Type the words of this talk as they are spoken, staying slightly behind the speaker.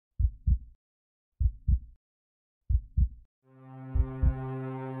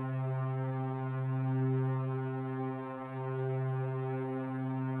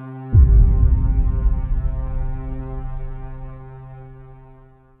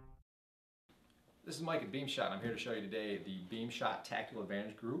This is Mike at BEAMSHOT, and I'm here to show you today the BEAMSHOT Tactical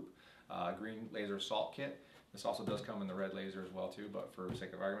Advantage Group green laser assault kit. This also does come in the red laser as well too, but for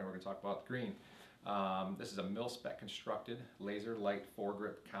sake of argument we're going to talk about the green. This is a mil-spec constructed laser light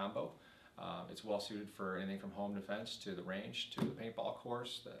foregrip combo. It's well suited for anything from home defense to the range to the paintball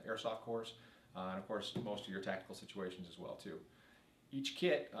course, the airsoft course, and of course most of your tactical situations as well too. Each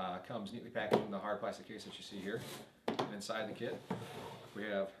kit comes neatly packaged in the hard plastic case that you see here. And inside the kit we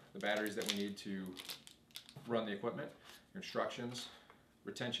have the batteries that we need to run the equipment, your instructions,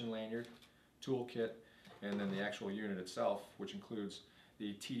 retention lanyard, toolkit, and then the actual unit itself, which includes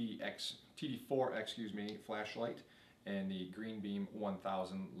the TD4 flashlight and the Green Beam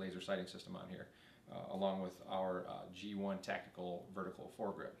 1000 laser sighting system on here, along with our G1 tactical vertical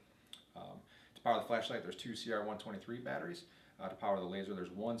foregrip. To power the flashlight, there's two CR123 batteries. To power the laser,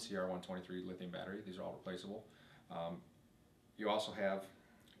 there's one CR123 lithium battery. These are all replaceable. You also have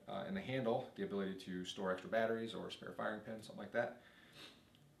in the handle the ability to store extra batteries or spare firing pins, something like that.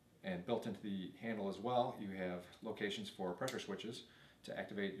 And built into the handle as well, you have locations for pressure switches to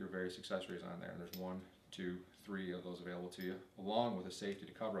activate your various accessories on there. And there's 1, 2, 3 of those available to you, along with a safety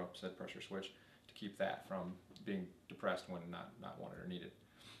to cover up said pressure switch to keep that from being depressed when not wanted or needed.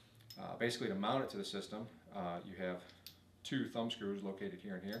 Basically, to mount it to the system, you have 2 thumb screws located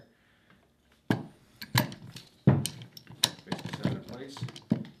here and here. Basically set it in place,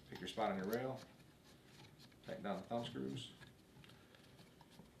 pick your spot on your rail, tighten down the thumb screws.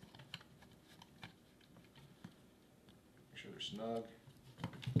 Make sure they're snug.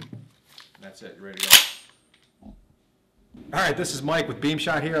 And that's it, you're ready to go. Alright, this is Mike with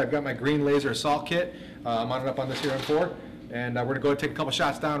BEAMSHOT here. I've got my green laser assault kit mounted up on this here M4. And we're going to go take a couple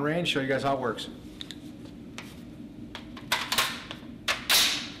shots down range, show you guys how it works.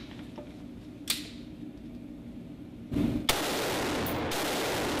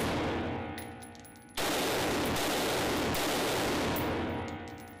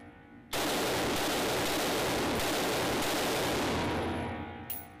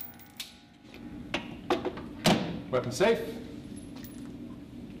 Weapon safe.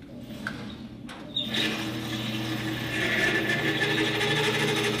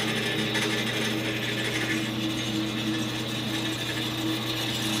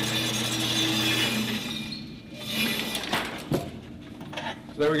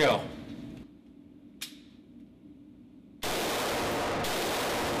 So there we go.